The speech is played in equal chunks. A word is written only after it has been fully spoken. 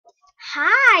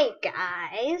Hi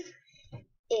guys,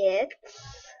 it's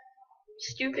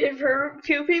Stupid for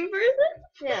pooping person?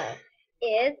 no,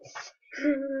 it's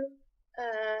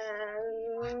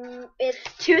it's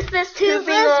Toothless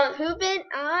pooping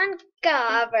on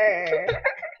Gobber.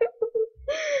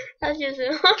 That's just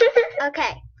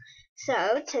Okay,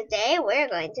 so today we're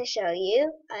going to show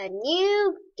you a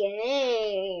new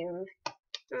game.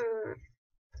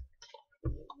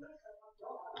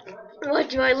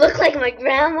 What, do I look like my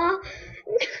grandma?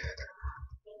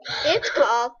 It's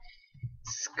called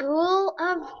School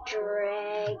of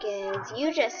Dragons.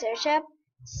 You just search up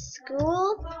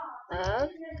School of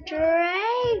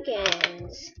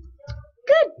Dragons.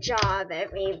 Good job,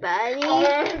 everybody.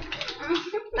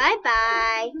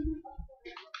 Bye-bye.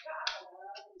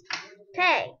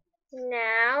 Okay,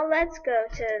 now let's go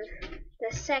to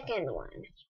the second one.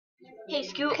 Hey,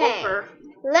 scoot Okay, over.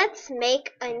 let's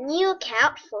make a new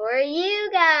account for you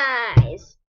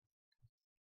guys.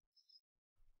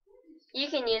 You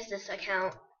can use this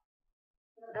account.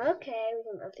 Okay, we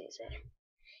can both use it.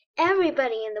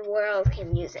 Everybody in the world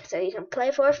can use it, so you can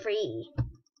play for free.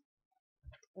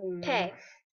 Okay.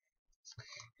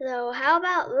 So how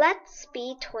about let's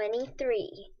be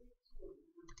 23?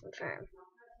 Confirm.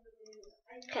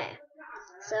 Okay.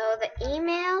 So the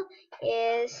email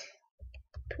is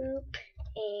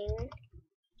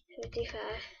pooping55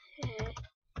 at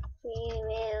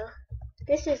email.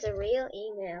 This is a real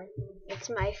email. It's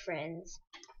my friend's.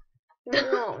 You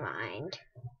won't mind.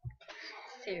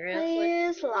 Seriously?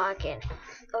 Please log in.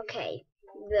 Okay.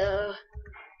 The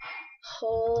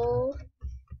whole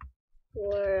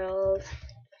world.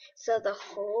 So the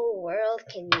whole world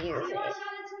can use it.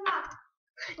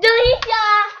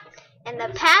 Deletia! And the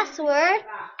password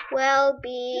will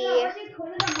be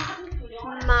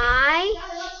my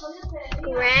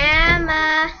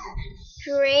grandma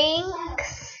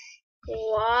drinks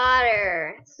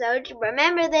water. So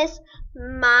remember this,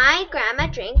 my grandma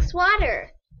drinks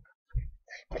water.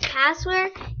 The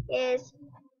password is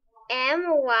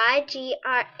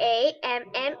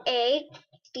MYGRAMMADRINKSWATER.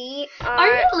 Are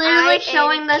you literally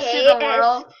showing this to the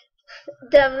world?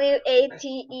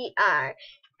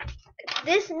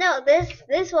 This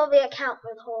will be an account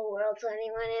for the whole world, so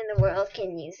anyone in the world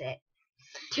can use it.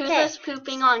 Toothless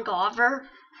pooping on Gobber?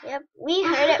 Yep, we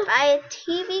heard it by a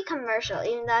TV commercial,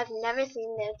 even though I've never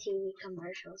seen their TV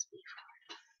commercials before.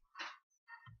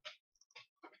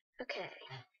 Okay,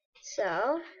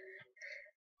 so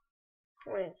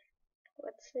wait,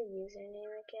 what's the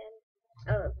username again?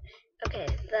 Oh, okay,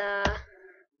 the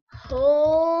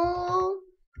whole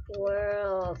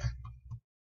world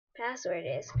password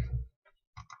is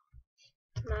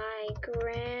my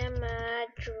grandma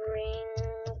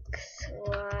drinks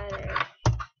water.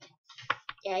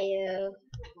 Yeah, you.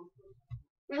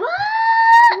 What?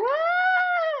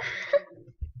 What?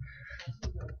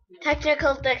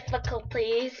 Technical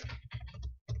difficulties.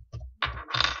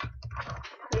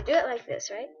 You do it like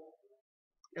this, right?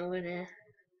 No, it is.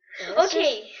 So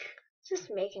Okay.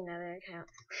 Just make another account.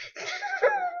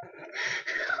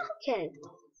 Okay.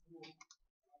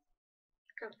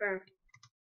 Confirm.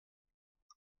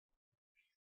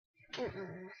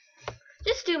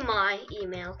 Just do my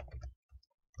email.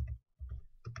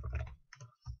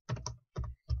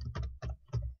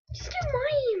 Just do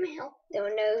my email.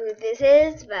 Don't know who this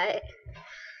is, but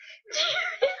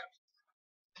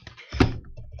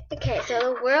okay. So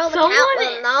the world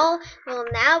account will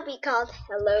now be called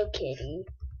Hello Kitty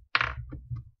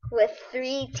with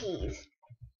 3 T's.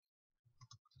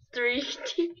 3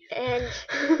 T's. And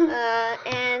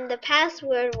the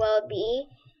password will be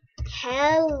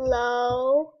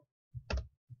Hello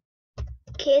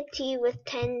Kitty with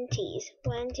 10 T's.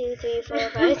 1, 2, 3, 4,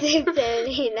 5, 6, 7,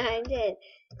 8, 9, 10.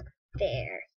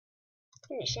 There.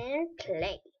 Finish and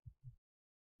play.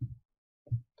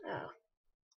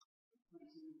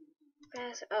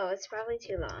 Oh, it's probably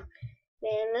too long.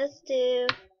 Then let's do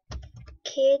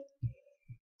kitty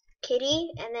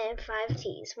and then 5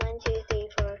 T's. 1, 2, 3,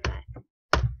 4,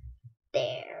 5.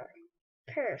 There.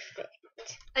 Perfect.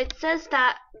 It says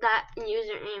that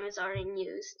username is already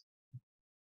used.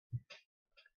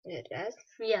 It does?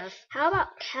 Yes. How about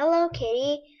Hello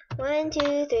Kitty 1,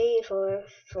 2, 3, 4,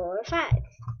 4, 5?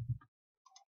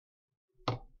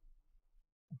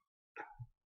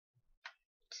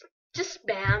 Just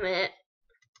spam it.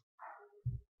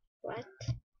 What?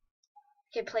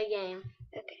 Okay, play game.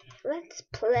 Okay, let's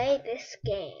play this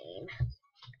game.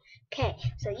 Okay,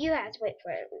 so you have to wait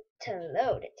for it to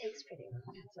load. It takes pretty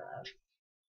long to load.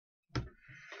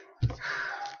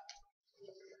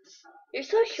 You're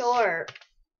so short.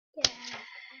 Yeah.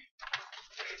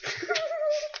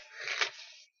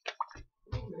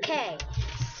 Okay,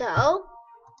 So,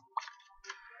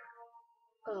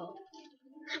 oh,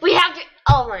 we have to.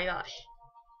 Oh my gosh.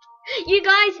 You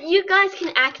guys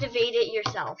can activate it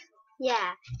yourself.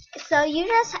 yeah. So you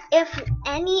just, if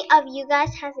any of you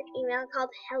guys has an email called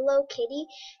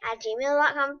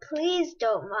hellokitty@gmail.com, please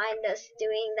don't mind us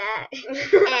doing that.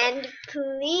 And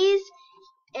please,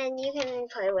 and you can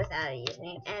play without a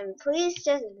username. And please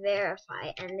just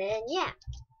verify. And then, yeah.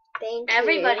 Thank you.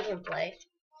 Everybody can play.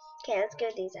 Okay, let's go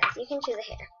with these eyes. You can choose a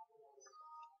hair.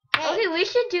 Hey. Okay, we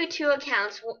should do 2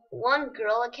 accounts. One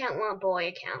girl account, one boy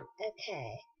account.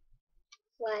 Okay.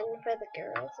 One for the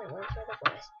girls and one for the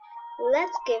boys.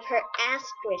 Let's give her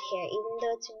Astrid hair, even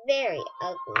though it's very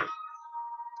ugly.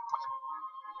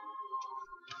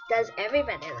 Does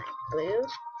everybody like blue?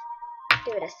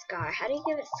 Give it a scar. How do you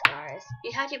give it scars?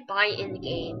 You have to buy it in the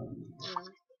game.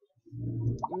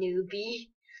 Newbie.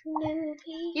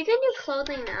 Newbie. You can do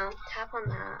clothing now. Tap on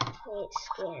that. Wait,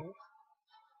 skin.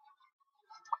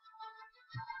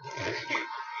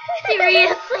 Seriously?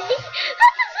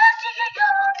 That's the best you can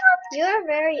come up with. You're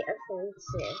very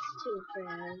offensive to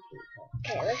brown people.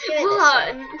 Okay, let's give it this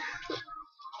one.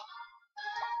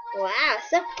 Wow,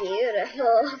 so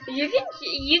beautiful. You can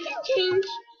change.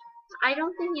 I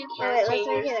don't think you can Alright, let's change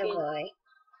make your it a skin. boy.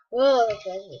 Whoa, that's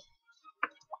ugly.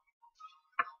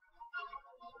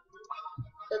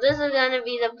 So this is gonna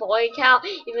be the boy account,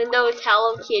 even though it's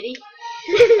Hello Kitty.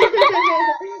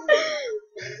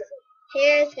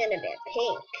 Here's gonna be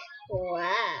pink.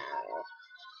 Wow.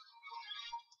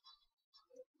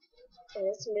 So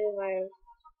let's move our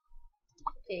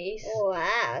Face.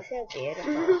 wow, so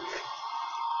beautiful.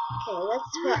 Okay,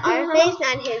 let's put our face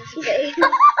on his face.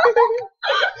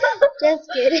 Just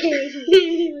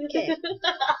kidding. Okay.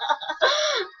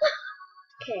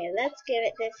 Okay, let's give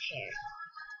it this hair.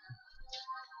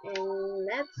 And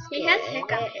let's He give has it.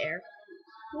 hiccup hair.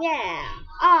 Yeah,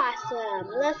 awesome.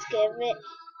 Let's give it.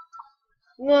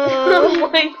 Oh Whoa,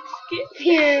 my skin.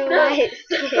 pure No. white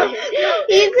skin.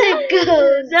 He's a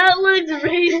ghost. That looks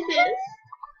racist.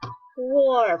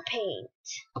 War paint.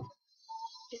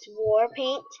 This war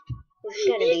paint is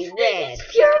gonna be red. It's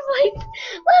pure white.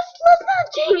 Let's not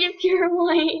change it pure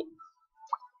white.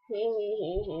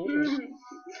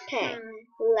 Okay,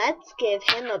 let's give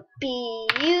him a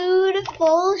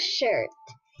beautiful shirt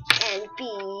and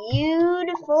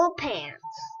beautiful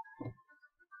pants.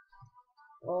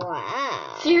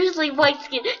 Wow. Seriously, white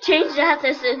skin. Change that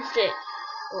this instant.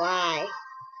 Why?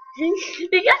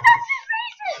 Because that's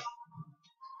just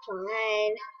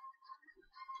Fine.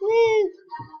 Woo.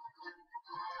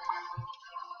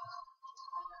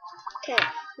 Okay,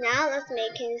 now let's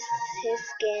make his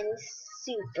skin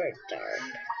super dark.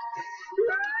 racist.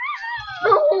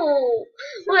 No!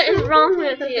 What is wrong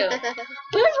with you?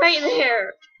 Who's right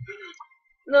there?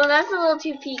 No, that's a little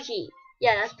too peaky.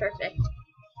 Yeah, that's perfect.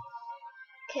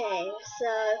 Okay, so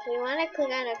if we want to click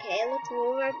on OK, let's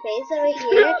move our face over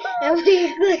here, and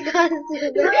we click on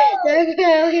super dark, and we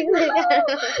click on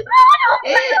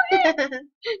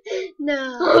no.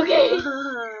 Okay.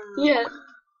 Yeah.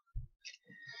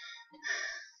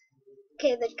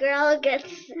 Okay, the girl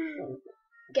gets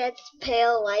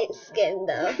pale white skin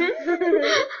though.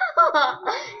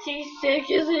 She's sick,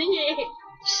 isn't she?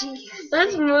 Jeez.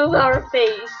 Let's move our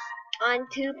face. On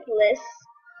toothless.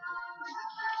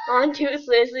 On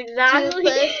toothless, exactly.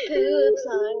 Toothless poops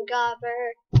on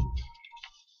gobber.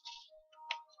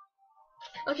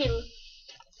 Okay.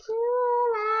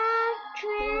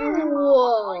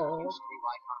 Whoa.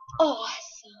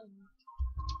 Awesome.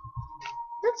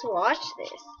 Let's watch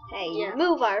this. Hey, Yeah.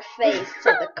 move our face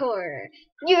to the corner.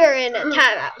 You're in a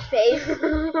timeout face.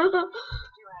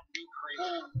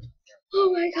 Oh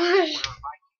my gosh.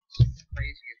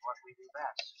 Crazy is what we do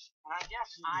best. And I guess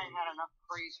I had enough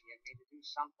crazy in me to do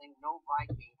something no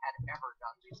Viking had ever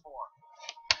done before.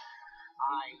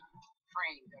 I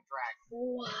trained a dragon.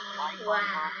 Wow.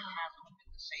 Hasn't been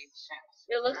the same since.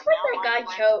 It looks And like now that my guy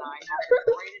friend choked. and I have the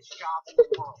greatest job in the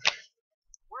world.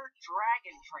 We're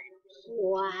dragon trainers.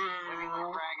 Living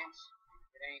with Wow. dragons,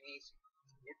 it ain't easy.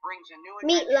 It brings a new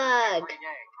Meat adventure lug. every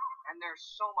day. And there's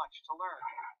so much to learn.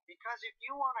 Because if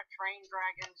you want to train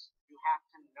dragons, you have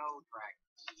to know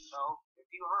dragons. So, if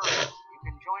you hurry, you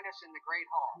can join us in the Great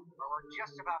Hall, where we're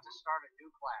just about to start a new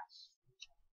class.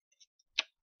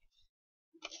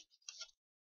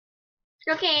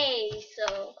 Okay,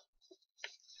 so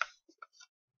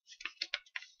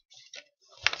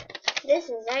This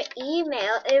is our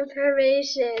email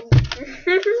information.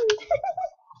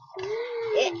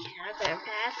 It has our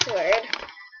password.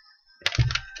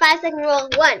 5-second rule.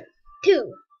 1,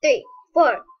 2, 3,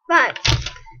 4, 5.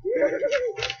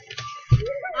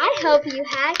 I hope you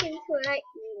hack into our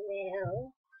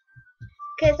email.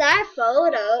 Because our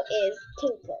photo is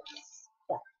toothless.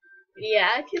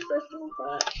 Yeah, toothless is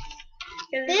but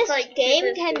This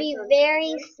game can be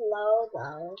very slow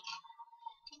though.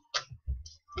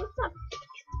 What's up?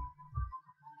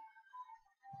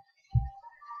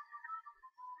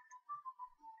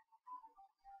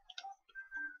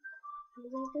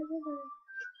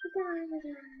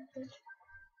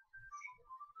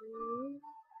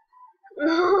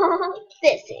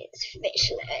 This is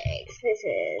Fish Legs. This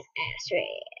is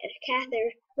Astrid.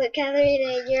 Catherine. Look,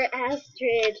 Catherine, you're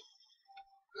Astrid.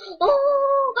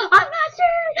 Oh, I'm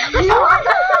Astrid!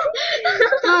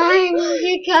 I'm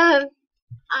Hiccup.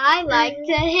 I like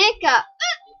to hiccup.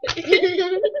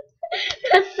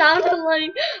 That sounded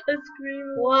like a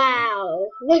scream. Wow.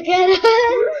 Look at us.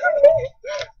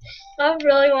 I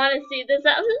really want to see this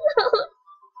episode.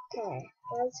 Okay,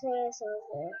 let's try this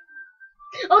over.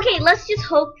 Okay, let's just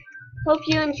hope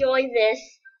you enjoy this.